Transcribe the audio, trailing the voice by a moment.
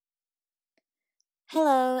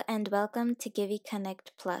Hello, and welcome to Give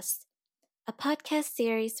Connect Plus, a podcast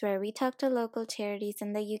series where we talk to local charities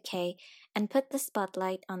in the UK and put the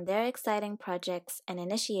spotlight on their exciting projects and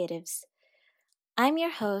initiatives. I'm your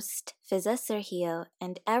host, Fiza Sergio,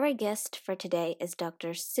 and our guest for today is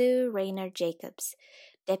Dr. Sue Rayner Jacobs,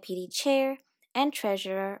 Deputy Chair and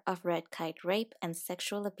Treasurer of Red Kite Rape and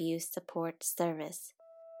Sexual Abuse Support Service.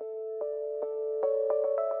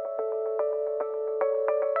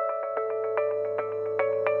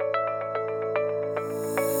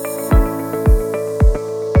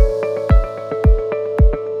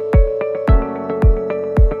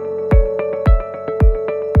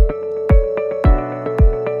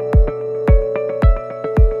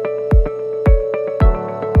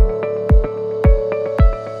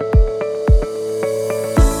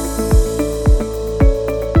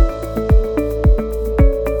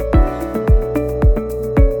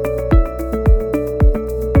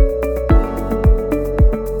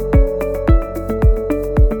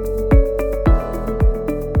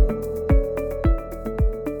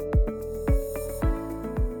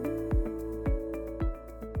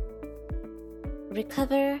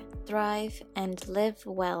 Recover, thrive, and live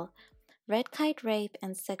well. Red Kite Rape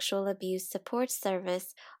and Sexual Abuse Support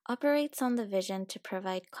Service operates on the vision to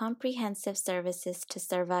provide comprehensive services to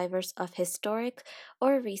survivors of historic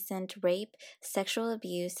or recent rape, sexual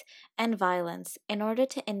abuse, and violence in order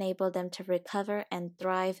to enable them to recover and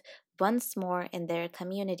thrive once more in their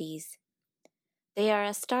communities. They are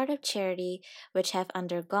a startup charity which have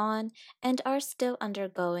undergone and are still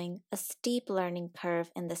undergoing a steep learning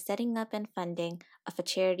curve in the setting up and funding of a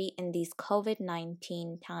charity in these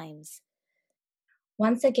COVID-19 times.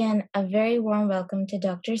 Once again, a very warm welcome to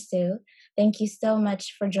Dr. Sue. Thank you so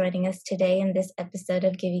much for joining us today in this episode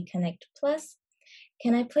of Give Connect Plus.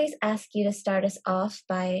 Can I please ask you to start us off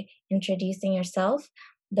by introducing yourself,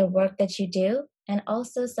 the work that you do, and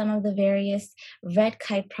also some of the various Red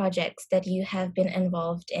Kite projects that you have been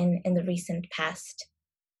involved in the recent past?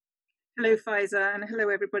 Hello, Fiza, and hello,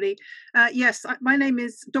 everybody. Yes, my name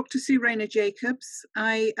is Dr. Sue Rayner Jacobs.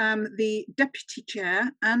 I am the Deputy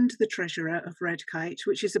Chair and the Treasurer of Red Kite,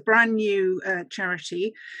 which is a brand new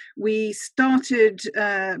charity. We started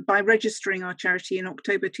by registering our charity in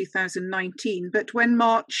October 2019, but when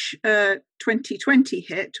March 2020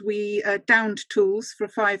 hit, we downed tools for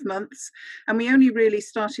 5 months, and we only really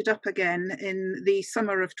started up again in the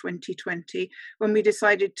summer of 2020 when we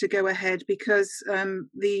decided to go ahead because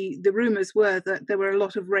the rumours were that there were a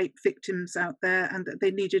lot of rape victims out there and that they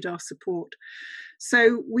needed our support.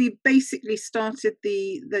 So we basically started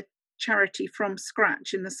the charity from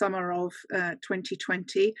scratch in the summer of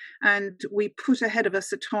 2020, and we put ahead of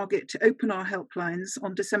us a target to open our helplines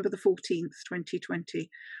on December the 14th, 2020.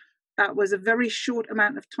 That was a very short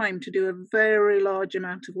amount of time to do a very large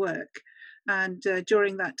amount of work. And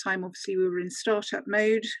during that time, obviously, we were in startup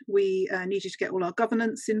mode. We needed to get all our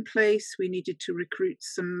governance in place. We needed to recruit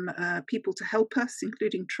some people to help us,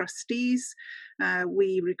 including trustees.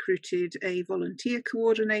 We recruited a volunteer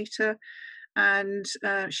coordinator, and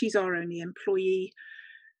she's our only employee.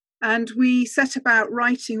 And we set about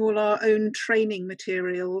writing all our own training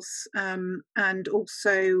materials and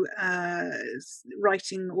also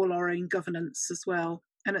writing all our own governance as well.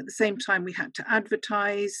 And at the same time, we had to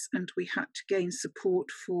advertise and we had to gain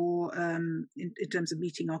support for, in terms of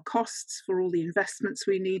meeting our costs for all the investments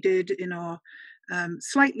we needed in our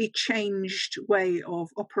slightly changed way of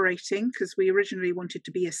operating, because we originally wanted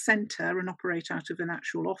to be a centre and operate out of an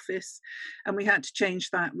actual office, and we had to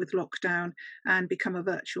change that with lockdown and become a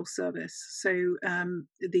virtual service. So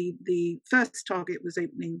the first target was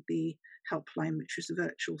opening the helpline, which was a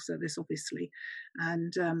virtual service, obviously,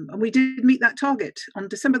 and we did meet that target on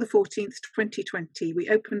December the 14th, 2020. We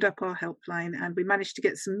opened up our helpline and we managed to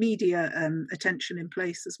get some media attention in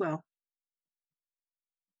place as well.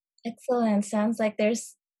 Excellent. Sounds like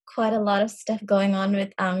there's quite a lot of stuff going on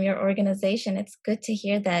with your organization. It's good to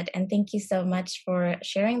hear that, and thank you so much for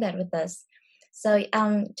sharing that with us. So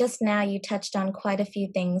just now you touched on quite a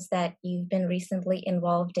few things that you've been recently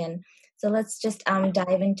involved in. So let's just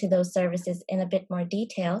dive into those services in a bit more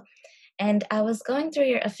detail. And I was going through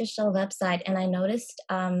your official website and I noticed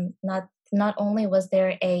not only was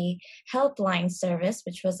there a helpline service,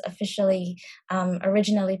 which was officially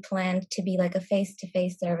originally planned to be like a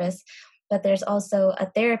face-to-face service, but there's also a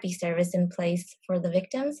therapy service in place for the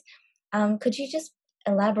victims. Could you just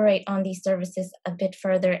elaborate on these services a bit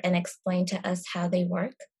further and explain to us how they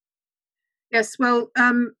work? Yes, well,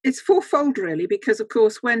 it's fourfold really, because of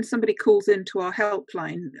course, when somebody calls into our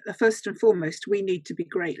helpline, first and foremost, we need to be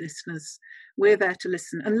great listeners. We're there to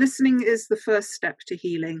listen, and listening is the first step to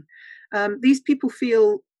healing. These people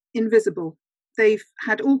feel invisible. they've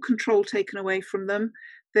had all control taken away from them.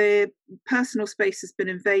 Their personal space has been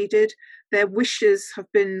invaded. Their wishes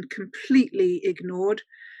have been completely ignored,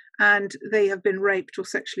 and they have been raped or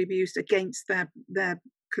sexually abused against their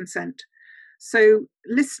consent. So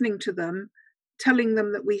listening to them, telling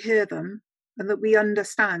them that we hear them and that we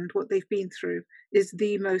understand what they've been through is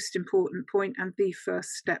the most important point and the first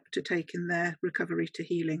step to take in their recovery to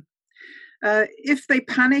healing. If they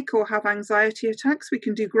panic or have anxiety attacks, we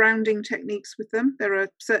can do grounding techniques with them. There are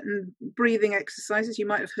certain breathing exercises. You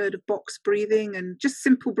might have heard of box breathing, and just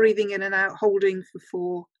simple breathing in and out, holding for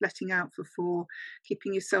 4, letting out for 4,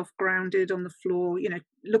 keeping yourself grounded on the floor,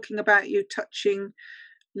 looking about you, touching,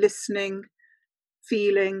 listening,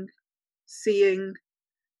 feeling, seeing,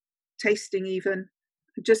 tasting even.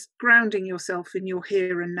 Just grounding yourself in your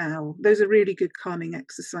here and now. Those are really good calming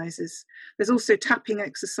exercises. There's also tapping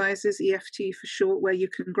exercises, EFT for short, where you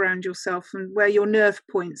can ground yourself and where your nerve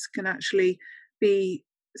points can actually be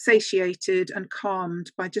satiated and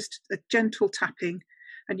calmed by just a gentle tapping.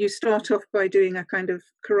 And you start off by doing a kind of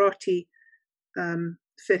karate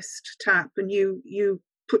fist tap, and you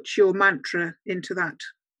put your mantra into that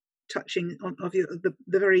touching of the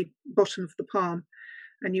very bottom of the palm.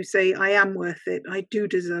 And you say, I am worth it. I do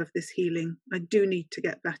deserve this healing. I do need to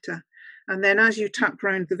get better. And then as you tap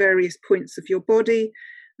around the various points of your body,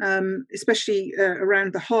 especially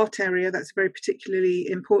around the heart area, that's a very particularly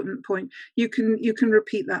important point, you can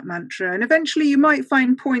repeat that mantra. And eventually you might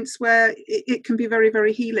find points where it can be very,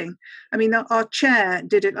 very healing. I mean, our chair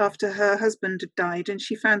did it after her husband had died, and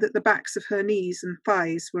she found that the backs of her knees and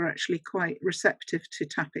thighs were actually quite receptive to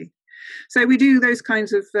tapping. So we do those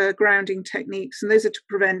kinds of grounding techniques, and those are to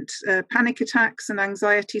prevent panic attacks and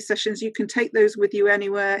anxiety sessions. You can take those with you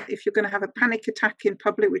anywhere. If you're going to have a panic attack in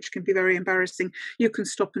public, which can be very embarrassing, you can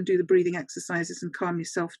stop and do the breathing exercises and calm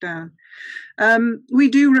yourself down. We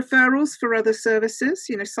do referrals for other services,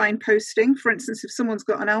 signposting. For instance, if someone's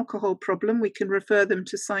got an alcohol problem, we can refer them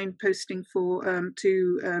to signposting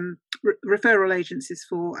referral agencies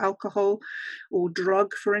for alcohol or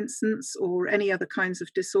drug, for instance, or any other kinds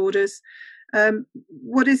of disorders.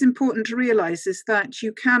 What is important to realise is that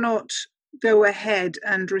you cannot go ahead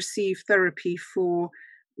and receive therapy for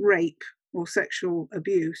rape or sexual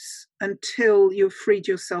abuse until you've freed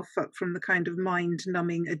yourself up from the kind of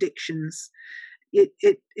mind-numbing addictions.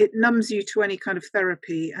 It numbs you to any kind of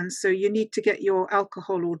therapy, and so you need to get your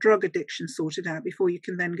alcohol or drug addiction sorted out before you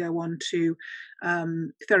can then go on to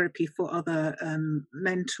therapy for other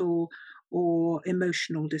mental or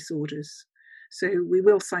emotional disorders. So we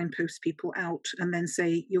will signpost people out and then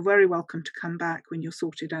say, you're very welcome to come back when you're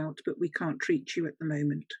sorted out, but we can't treat you at the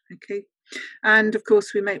moment. Okay. And of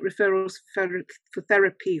course, we make referrals for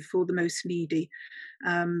therapy for the most needy.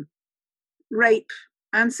 Rape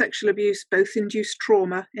and sexual abuse both induce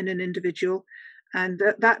trauma in an individual, and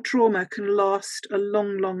that trauma can last a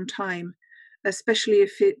long, long time, especially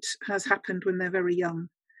if it has happened when they're very young.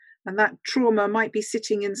 And that trauma might be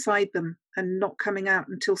sitting inside them and not coming out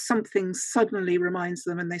until something suddenly reminds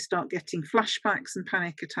them and they start getting flashbacks and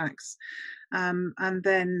panic attacks. And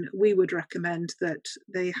then we would recommend that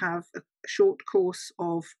they have a short course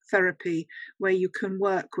of therapy where you can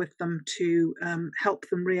work with them to help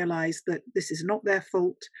them realize that this is not their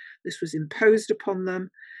fault, this was imposed upon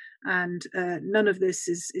them, and none of this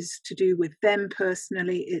is to do with them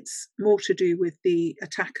personally. It's more to do with the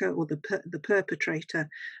attacker or the perpetrator,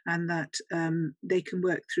 and that they can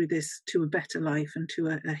work through this to a better life and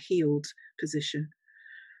to a healed position.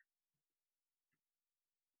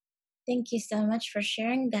 Thank you so much for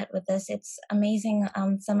sharing that with us. It's amazing,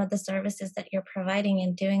 some of the services that you're providing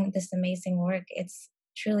and doing this amazing work. It's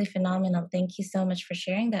truly phenomenal. Thank you so much for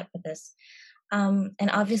sharing that with us. And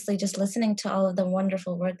obviously, just listening to all of the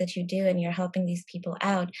wonderful work that you do and you're helping these people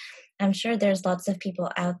out, I'm sure there's lots of people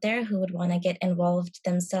out there who would want to get involved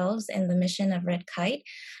themselves in the mission of Red Kite.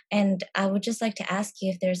 And I would just like to ask you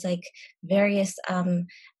if there's various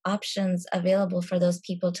options available for those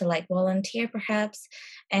people to volunteer perhaps.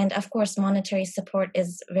 And of course, monetary support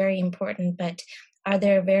is very important, but are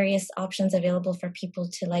there various options available for people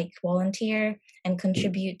to volunteer and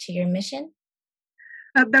contribute to your mission?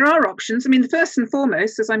 There are options. I mean, the first and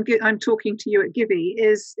foremost, as I'm talking to you at Givey,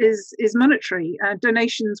 is monetary.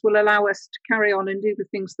 Donations will allow us to carry on and do the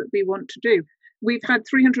things that we want to do. We've had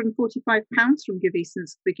 £345 from Givey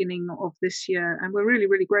since the beginning of this year, and we're really,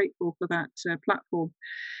 really grateful for that platform.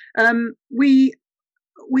 We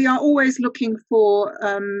are always looking for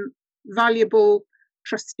valuable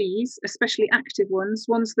trustees, especially active ones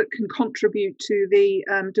that can contribute to the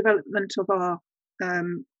development of our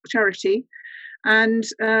charity. And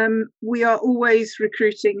we are always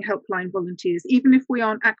recruiting helpline volunteers, even if we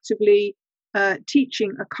aren't actively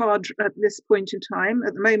teaching a cadre at this point in time.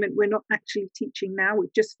 At the moment, we're not actually teaching now.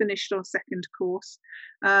 We've just finished our second course,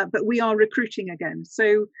 but we are recruiting again.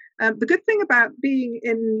 So the good thing about being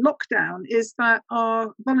in lockdown is that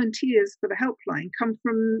our volunteers for the helpline come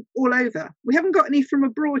from all over. We haven't got any from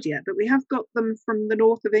abroad yet, but we have got them from the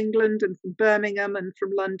north of England and from Birmingham and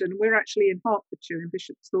from London. We're actually in Hertfordshire, in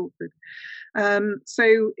Bishop's Stortford.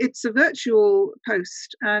 So it's a virtual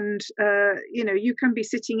post, and you can be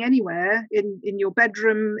sitting anywhere in your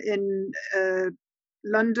bedroom in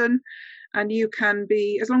London, and you can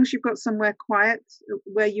be, as long as you've got somewhere quiet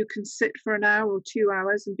where you can sit for an hour or 2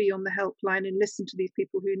 hours and be on the helpline and listen to these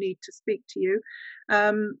people who need to speak to you.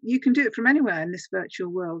 You can do it from anywhere in this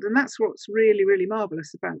virtual world, and that's what's really, really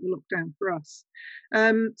marvellous about the lockdown for us.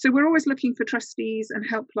 So we're always looking for trustees and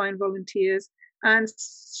helpline volunteers. And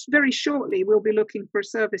very shortly, we'll be looking for a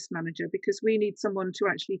service manager, because we need someone to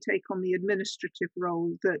actually take on the administrative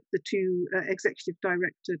role that the two executive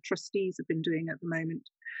director trustees have been doing at the moment.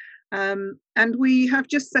 And we have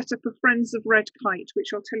just set up a Friends of Red Kite, which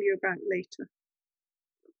I'll tell you about later.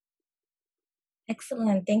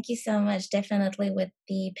 Excellent. Thank you so much. Definitely with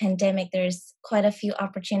the pandemic, there's quite a few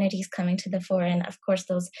opportunities coming to the fore. And of course,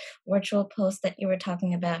 those virtual posts that you were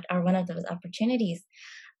talking about are one of those opportunities.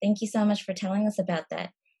 Thank you so much for telling us about that.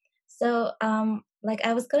 So,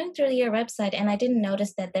 I was going through your website and I didn't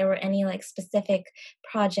notice that there were any specific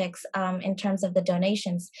projects in terms of the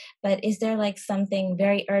donations. But is there something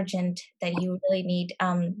very urgent that you really need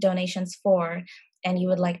donations for, and you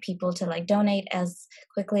would like people to donate as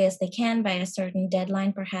quickly as they can by a certain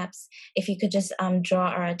deadline, perhaps? If you could just draw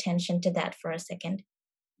our attention to that for a second.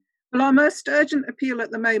 Well, our most urgent appeal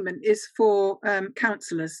at the moment is for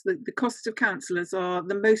counsellors. The costs of counsellors are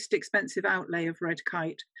the most expensive outlay of Red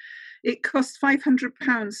Kite. It costs £500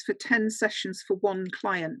 for 10 sessions for one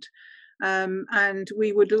client. And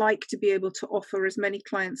we would like to be able to offer as many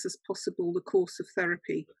clients as possible the course of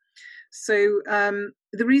therapy. So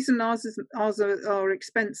the reason ours are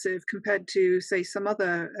expensive compared to, say, some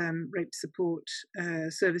other rape support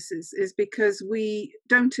services is because we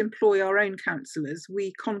don't employ our own counsellors.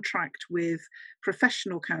 We contract with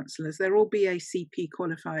professional counsellors. They're all BACP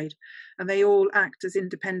qualified, and they all act as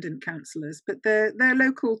independent counsellors. But they're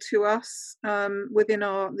local to us within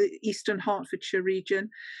the Eastern Hertfordshire region,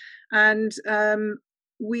 and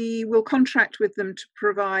we will contract with them to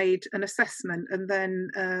provide an assessment and then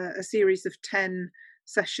a series of 10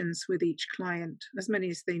 sessions with each client, as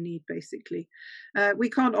many as they need, basically.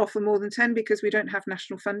 We can't offer more than 10 because we don't have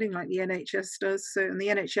national funding like the NHS does. So, and the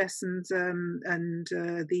NHS and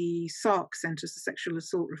the SARC centres, the Sexual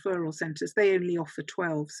Assault Referral Centres, they only offer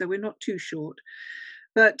 12. So we're not too short.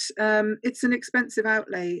 But it's an expensive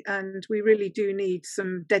outlay, and we really do need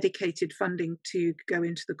some dedicated funding to go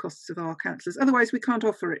into the costs of our counsellors. Otherwise, we can't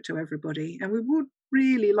offer it to everybody, and we would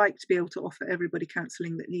really like to be able to offer everybody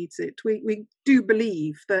counselling that needs it. We do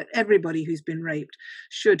believe that everybody who's been raped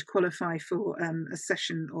should qualify for a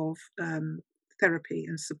session of therapy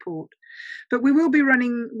and support. But we will be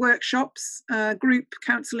running workshops, group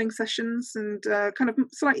counselling sessions, and kind of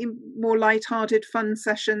slightly more light-hearted, fun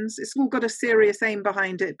sessions. It's all got a serious aim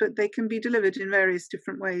behind it, but they can be delivered in various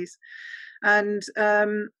different ways. And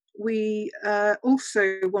we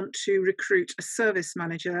also want to recruit a service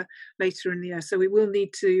manager later in the year. So we will need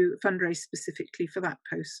to fundraise specifically for that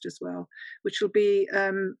post as well, which will be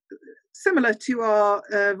similar to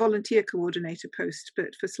our volunteer coordinator post, but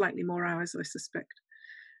for slightly more hours, I suspect.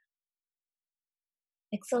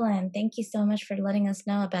 Excellent. Thank you so much for letting us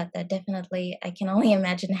know about that. Definitely, I can only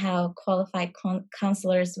imagine how qualified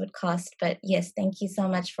counselors would cost. But yes, thank you so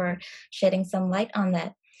much for shedding some light on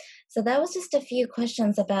that. So that was just a few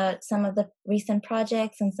questions about some of the recent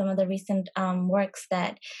projects and some of the recent works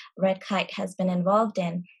that Red Kite has been involved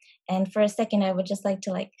in. And for a second, I would just like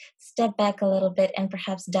to step back a little bit and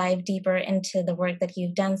perhaps dive deeper into the work that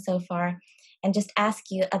you've done so far, and just ask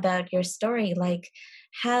you about your story.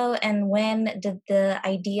 How and when did the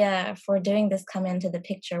idea for doing this come into the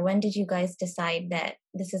picture? When did you guys decide that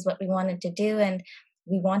this is what we wanted to do and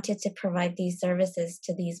we wanted to provide these services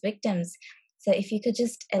to these victims? So if you could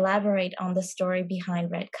just elaborate on the story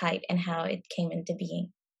behind Red Kite and how it came into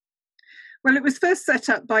being. Well, it was first set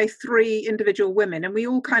up by 3 individual women, and we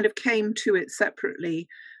all kind of came to it separately.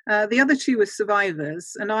 The other 2 were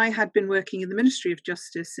survivors, and I had been working in the Ministry of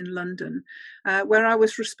Justice in London, where I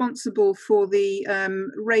was responsible for the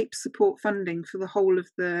rape support funding for the whole of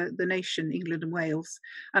the nation, England and Wales.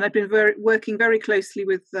 And I'd been working very closely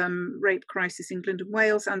with Rape Crisis England and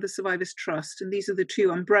Wales and the Survivors Trust, and these are the 2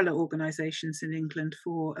 umbrella organisations in England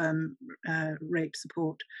for rape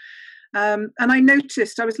support. And I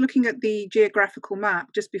noticed, I was looking at the geographical map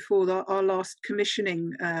just before our last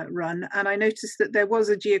commissioning run, and I noticed that there was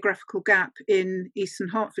a geographical gap in Eastern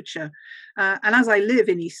Hertfordshire. And as I live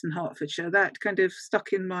in Eastern Hertfordshire, that kind of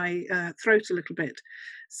stuck in my throat a little bit.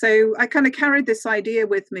 So I kind of carried this idea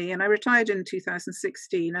with me, and I retired in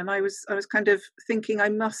 2016. And I was kind of thinking I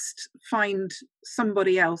must find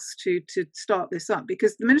somebody else to start this up,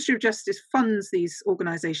 because the Ministry of Justice funds these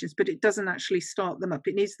organisations, but it doesn't actually start them up.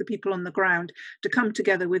 It needs the people on the ground to come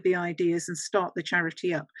together with the ideas and start the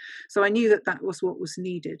charity up. So I knew that that was what was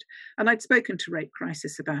needed. And I'd spoken to Rape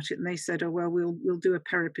Crisis about it, and they said, oh, well, we'll do a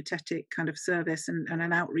peripatetic kind of service and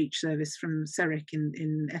an outreach service from Serrick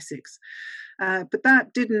in Essex. But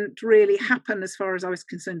that didn't really happen as far as I was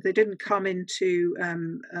concerned. They didn't come into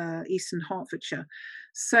Eastern Hertfordshire.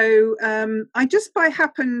 So I just by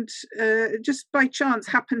chance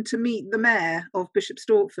happened to meet the mayor of Bishop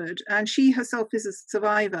Stortford, and she herself is a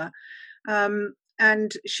survivor.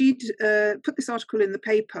 And she'd put this article in the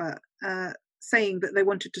paper saying that they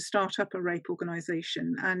wanted to start up a rape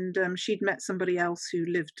organisation, and she'd met somebody else who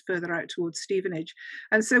lived further out towards Stevenage,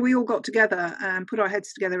 and so we all got together and put our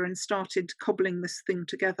heads together and started cobbling this thing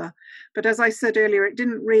together. But as I said earlier, it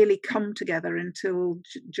didn't really come together until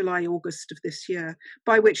July, August of this year,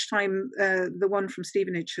 by which time the one from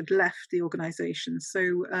Stevenage had left the organisation.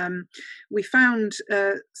 So we found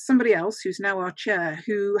somebody else who's now our chair,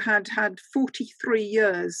 who had 43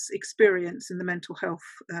 years experience in the mental health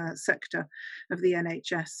sector of the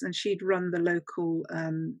NHS, and she'd run the local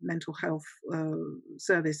mental health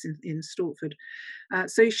service in Stortford.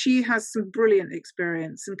 So she has some brilliant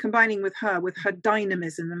experience, and combining with her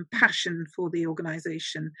dynamism and passion for the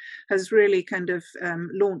organisation has really kind of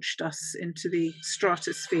launched us into the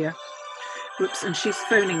stratosphere. Whoops, and she's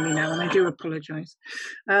phoning me now, and I do apologise.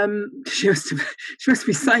 She must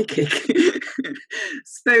be psychic.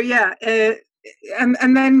 So yeah,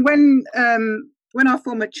 and then when our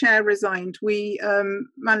former chair resigned, we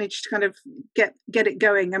managed to kind of get it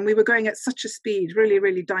going, and we were going at such a speed, really,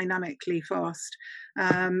 really dynamically fast.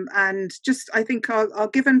 And just, I think our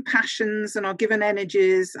given passions and our given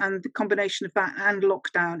energies, and the combination of that and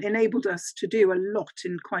lockdown, enabled us to do a lot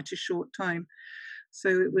in quite a short time. So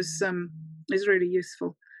it was really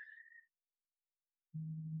useful.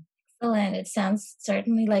 Excellent. It sounds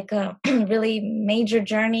certainly like a really major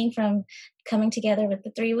journey from coming together with the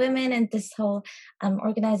three women and this whole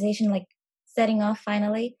organization like setting off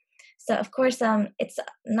finally. So of course, it's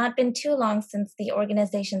not been too long since the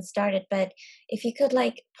organization started, but if you could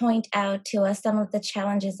like point out to us some of the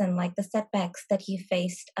challenges and like the setbacks that you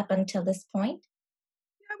faced up until this point.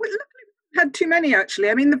 Yeah, well, had too many, actually.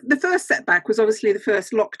 I mean, the first setback was obviously the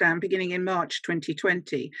first lockdown beginning in March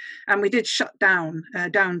 2020, and we did shut down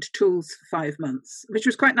to tools for 5 months, which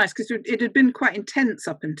was quite nice because it had been quite intense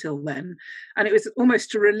up until then, and it was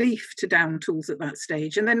almost a relief to down tools at that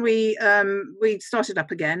stage. And then we started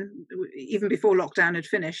up again even before lockdown had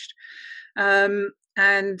finished.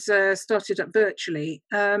 And started up virtually.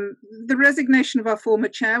 The resignation of our former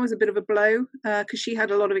chair was a bit of a blow because she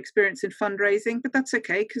had a lot of experience in fundraising, but that's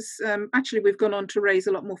okay because actually we've gone on to raise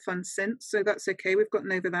a lot more funds since, so that's okay. We've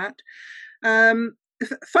gotten over that.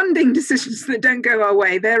 Funding decisions that don't go our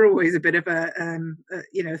way, they're always a bit of a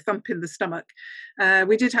thump in the stomach.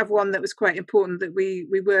 We did have one that was quite important that we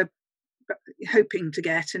were hoping to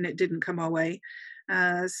get, and it didn't come our way.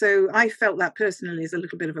 So I felt that personally is a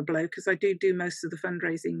little bit of a blow because I do most of the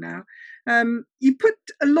fundraising now. You put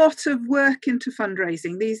a lot of work into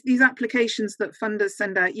fundraising. These applications that funders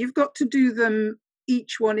send out, you've got to do them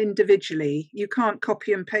each one individually. You can't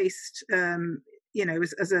copy and paste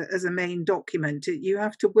as a main document. You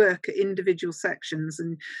have to work at individual sections,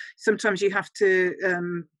 and sometimes you have to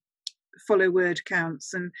follow word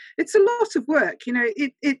counts, and it's a lot of work.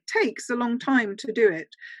 It takes a long time to do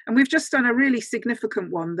it, and we've just done a really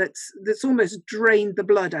significant one that's almost drained the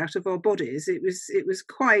blood out of our bodies. It was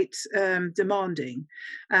quite demanding,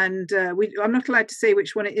 and I'm not allowed to say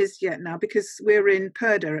which one it is yet now because we're in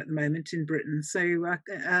Purda at the moment in Britain, so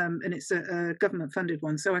and it's a government funded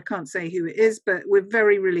one, so I can't say who it is, but we're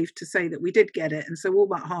very relieved to say that we did get it, and so all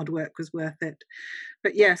that hard work was worth it.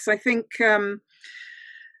 But yes, I think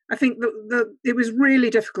it was really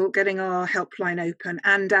difficult getting our helpline open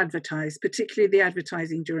and advertised, particularly the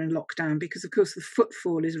advertising during lockdown, because of course the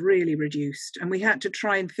footfall is really reduced, and we had to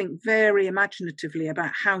try and think very imaginatively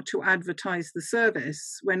about how to advertise the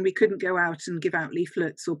service when we couldn't go out and give out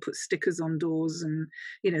leaflets or put stickers on doors and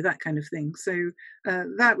that kind of thing. So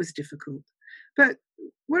that was difficult, but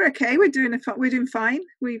we're okay. We're doing fine.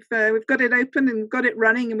 We've got it open and got it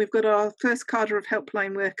running, and we've got our first cadre of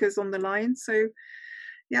helpline workers on the line. So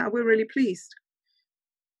yeah, we're really pleased.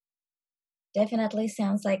 Definitely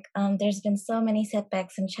sounds like there's been so many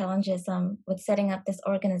setbacks and challenges with setting up this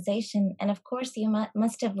organization, and of course, you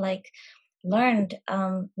must have like learned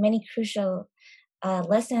many crucial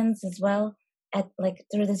lessons as well at like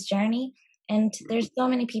through this journey. And there's so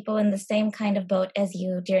many people in the same kind of boat as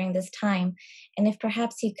you during this time. And if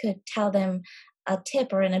perhaps you could tell them a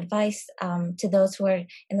tip or an advice to those who are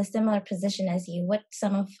in a similar position as you,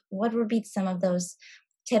 what would be some of those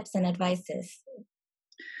tips and advices?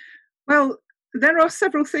 Well, there are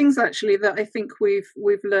several things actually that I think we've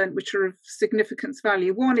learned which are of significant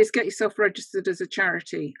value. One is get yourself registered as a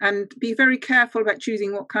charity and be very careful about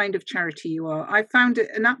choosing what kind of charity you are. I found it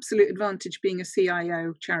an absolute advantage being a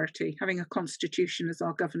CIO charity, having a constitution as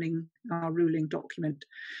our ruling document.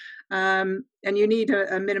 And you need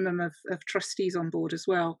a minimum of trustees on board as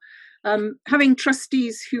well. Having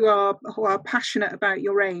trustees who are passionate about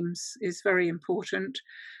your aims is very important.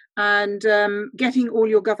 And getting all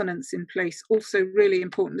your governance in place, also really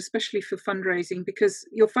important, especially for fundraising, because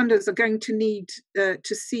your funders are going to need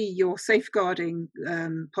to see your safeguarding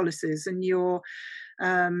policies and your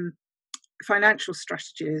financial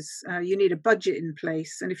strategies. You need a budget in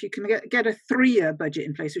place, and if you can get a 3-year budget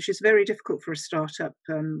in place, which is very difficult for a startup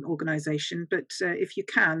organization, but if you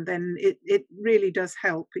can, then it really does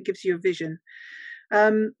help. It gives you a vision.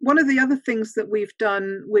 One of the other things that we've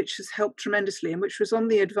done, which has helped tremendously, and which was on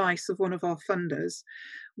the advice of one of our funders,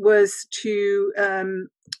 was to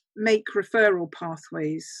make referral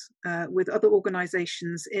pathways with other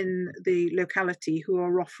organisations in the locality who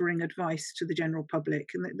are offering advice to the general public.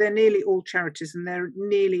 And they're nearly all charities and they're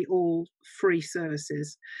nearly all free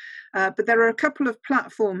services. But there are a couple of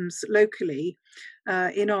platforms locally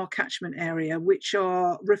in our catchment area which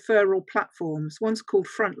are referral platforms. One's called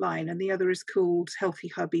Frontline and the other is called Healthy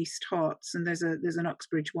Hub East Herts. And there's an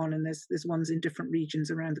Uxbridge one and there's ones in different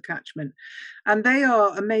regions around the catchment. And they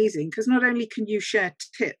are amazing because not only can you share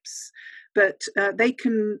tips, but they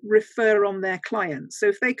can refer on their clients. So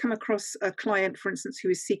if they come across a client, for instance, who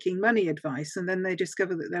is seeking money advice, and then they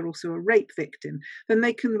discover that they're also a rape victim, then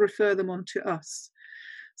they can refer them on to us.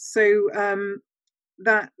 So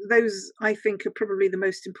those, I think, are probably the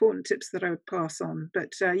most important tips that I would pass on.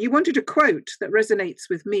 But you wanted a quote that resonates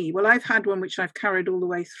with me. Well, I've had one which I've carried all the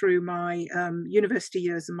way through my university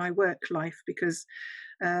years and my work life, because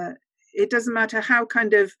it doesn't matter how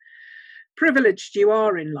kind of privileged you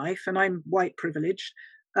are in life, and I'm white privileged,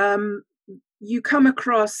 you come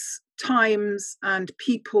across times and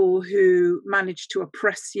people who manage to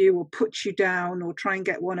oppress you or put you down or try and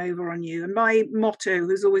get one over on you. And my motto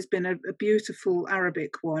has always been a beautiful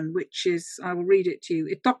Arabic one, which is, I will read it to you: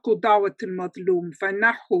 اتقوا دعوة المظلوم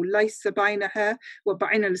فإنه ليس بينها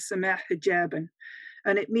وبين السماء حجاب.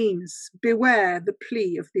 And it means, beware the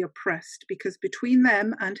plea of the oppressed, because between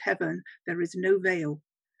them and heaven there is no veil.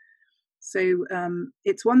 So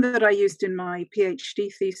it's one that I used in my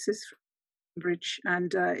PhD thesis Cambridge,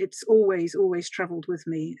 and it's always traveled with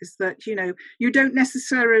me, is that, you know, you don't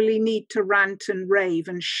necessarily need to rant and rave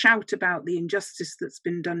and shout about the injustice that's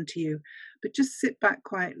been done to you, but just sit back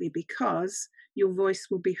quietly, because your voice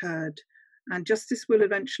will be heard and justice will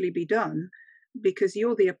eventually be done, because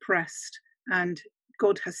you're the oppressed and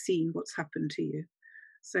God has seen what's happened to you.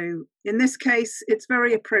 So in this case, it's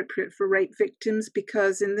very appropriate for rape victims,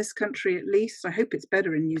 because in this country at least, I hope it's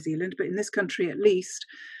better in New Zealand, but in this country at least,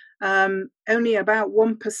 only about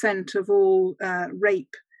 1% of all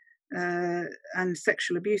rape and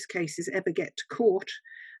sexual abuse cases ever get to court,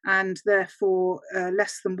 and therefore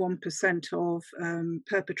less than 1% of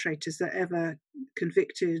perpetrators are ever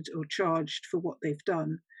convicted or charged for what they've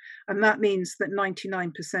done. And that means that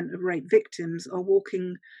 99% of rape victims are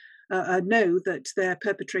know that their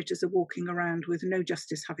perpetrators are walking around with no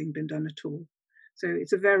justice having been done at all. So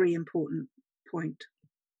it's a very important point.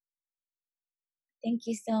 Thank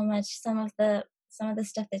you so much. Some of the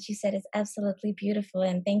stuff that you said is absolutely beautiful,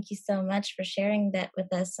 and thank you so much for sharing that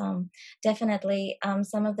with us. Definitely,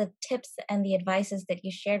 some of the tips and the advices that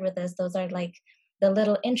you shared with us, those are like the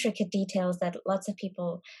little intricate details that lots of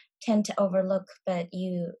people tend to overlook, but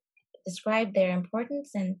you described their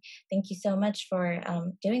importance, and thank you so much for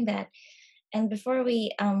doing that. And before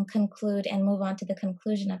we conclude and move on to the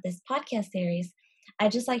conclusion of this podcast series,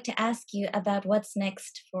 I'd just like to ask you about what's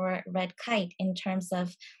next for Red Kite in terms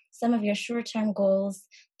of some of your short-term goals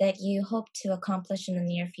that you hope to accomplish in the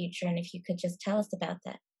near future, and if you could just tell us about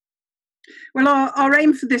that. Well, our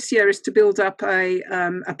aim for this year is to build up a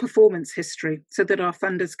performance history so that our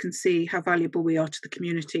funders can see how valuable we are to the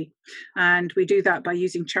community. And we do that by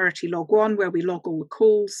using Charity Log 1, where we log all the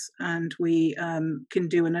calls, and we can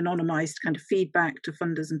do an anonymised kind of feedback to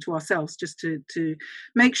funders and to ourselves, just to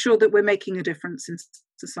make sure that we're making a difference in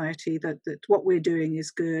society, that what we're doing is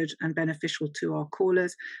good and beneficial to our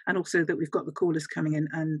callers, and also that we've got the callers coming in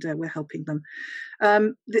and we're helping them.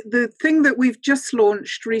 The thing that we've just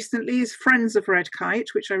launched recently is Friends of Red Kite,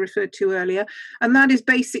 which I referred to earlier, and that is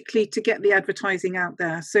basically to get the advertising out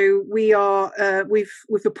there. So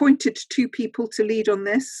we've appointed 2 people to lead on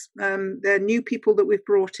this. They're new people that we've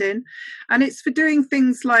brought in, and it's for doing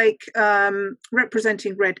things like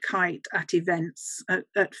representing Red Kite at events,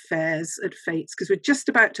 at fairs, at fetes, because we're just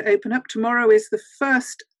about to open up. Tomorrow is the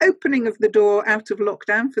first opening of the door out of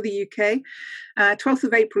lockdown for the UK. 12th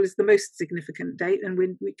of April is the most significant date, and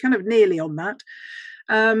we're kind of nearly on that.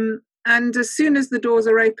 And as soon as the doors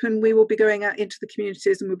are open, we will be going out into the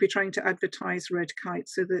communities and we'll be trying to advertise Red Kite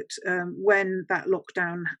so that when that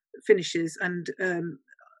lockdown finishes and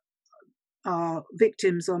our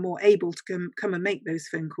victims are more able to come and make those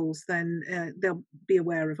phone calls, then they'll be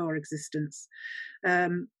aware of our existence.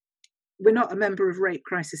 We're not a member of Rape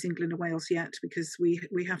Crisis England and Wales yet, because we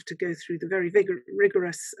have to go through the very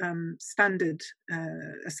rigorous standard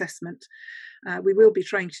assessment. We will be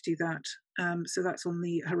trying to do that, so that's on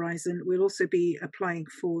the horizon. We'll also be applying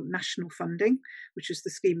for national funding, which is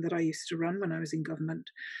the scheme that I used to run when I was in government.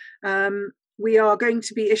 We are going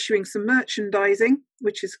to be issuing some merchandising,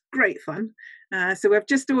 which is great fun. So we've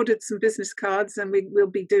just ordered some business cards, and we'll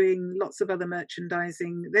be doing lots of other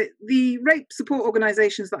merchandising. The rape support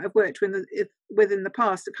organisations that I've worked with in the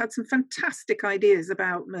past have had some fantastic ideas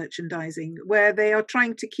about merchandising, where they are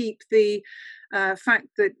trying to keep the fact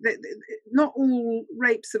that not all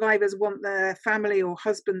rape survivors want their family or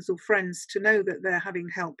husbands or friends to know that they're having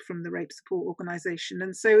help from the rape support organisation.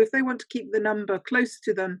 And so if they want to keep the number close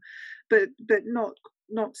to them, but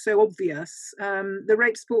not so obvious, the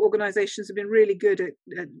rape support organisations have been really good at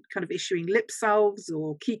kind of issuing lip salves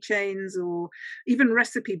or keychains or even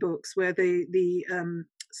recipe books, where the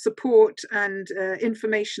support and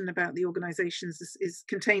information about the organisations is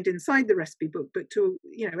contained inside the recipe book, but to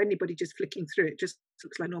anybody just flicking through it just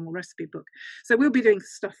looks like a normal recipe book. So we'll be doing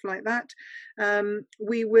stuff like that.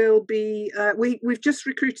 We will be we've just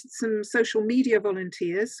recruited some social media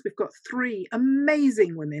volunteers. We've got 3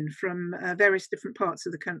 amazing women from various different parts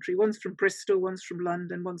of the country. One's from Bristol, one's from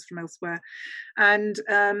London, one's from elsewhere, and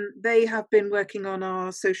they have been working on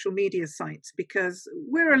our social media sites, because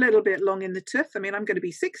we're a little bit long in the tooth. I mean, I'm going to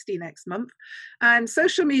be 60 next month, and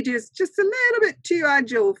social media is just a little bit too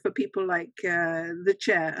agile for people like the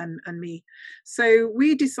chair and me. So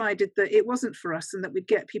we decided that it wasn't for us, and that we'd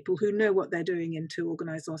get people who know what they're doing in to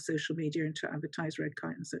organise our social media and to advertise Red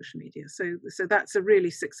Kite on social media. So that's a really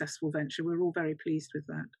successful venture. We're all very pleased with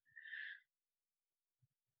that.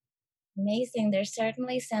 Amazing. There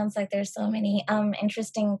certainly sounds like there's so many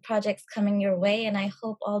interesting projects coming your way, and I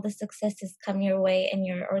hope all the successes come your way and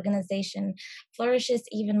your organization flourishes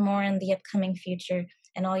even more in the upcoming future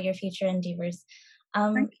and all your future endeavors.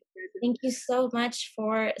 Thank you so much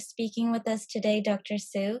for speaking with us today, Dr.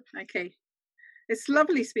 Sue. Okay. It's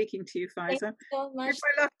lovely speaking to you, Faiza. Thank you so much. Give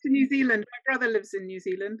my love to New Zealand. My brother lives in New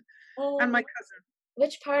Zealand, and my cousin.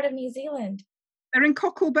 Which part of New Zealand? They're in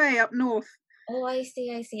Cockle Bay up north. Oh, I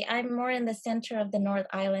see. I'm more in the center of the North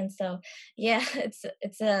Island, so yeah,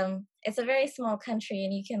 it's a very small country,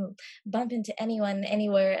 and you can bump into anyone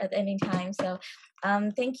anywhere at any time. So,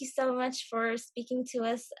 thank you so much for speaking to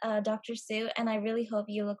us, Dr. Sue, and I really hope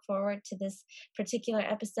you look forward to this particular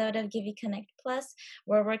episode of Give You Connect Plus.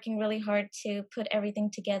 We're working really hard to put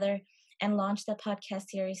everything together and launch the podcast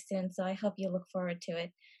series soon, so I hope you look forward to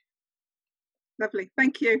it. Lovely.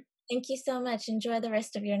 Thank you. Thank you so much. Enjoy the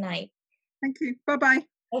rest of your night. Thank you. Bye-bye.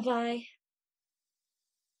 Bye-bye.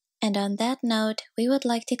 And on that note, we would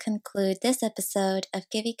like to conclude this episode of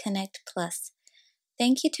Give You Connect Plus.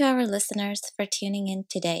 Thank you to our listeners for tuning in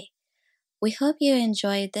today. We hope you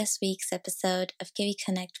enjoyed this week's episode of Give You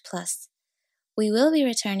Connect Plus. We will be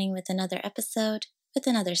returning with another episode with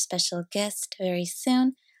another special guest very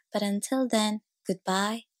soon, but until then,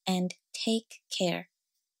 goodbye and take care.